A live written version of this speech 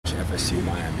FSU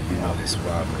Miami. You know this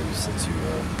rivalry since you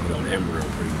put on embryo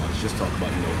pretty much. Just talk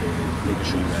about making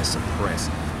sure you guys suppress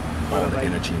all the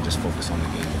energy and just focus on the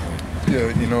game.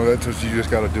 Yeah, that's what you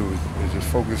just got to do is just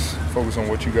focus on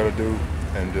what you got to do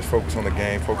and just focus on the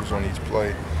game, focus on each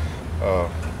play.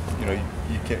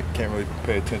 You can't really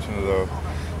pay attention to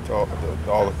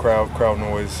all the crowd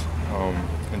noise,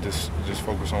 and just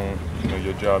focus on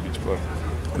your job each play.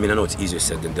 I mean, I know it's easier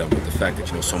said than done, but the fact that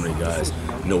so many guys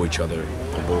know each other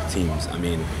on both teams, I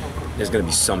mean, there's going to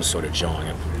be some sort of jawing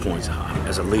at points.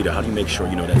 As a leader, how do you make sure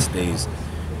that stays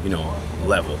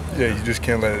level? Yeah, you just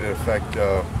can't let it affect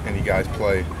any guy's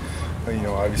play.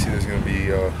 Obviously there's going to be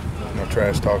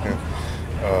trash talking,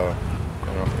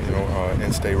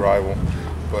 in-state rival,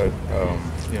 but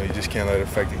you just can't let it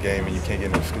affect the game, and you can't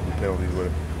get no stupid penalties with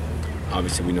it.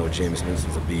 Obviously, we know James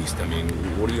Winston's a beast. I mean,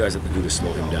 what do you guys have to do to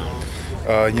slow him down?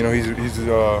 He's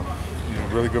a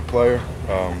really good player.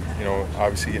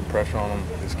 Obviously getting pressure on him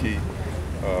is key,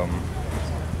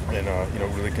 and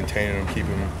really containing him, keep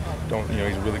him.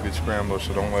 He's a really good scrambler,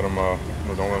 so don't let him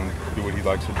do what he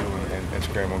likes to do and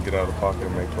scramble and get out of the pocket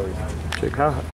and make plays.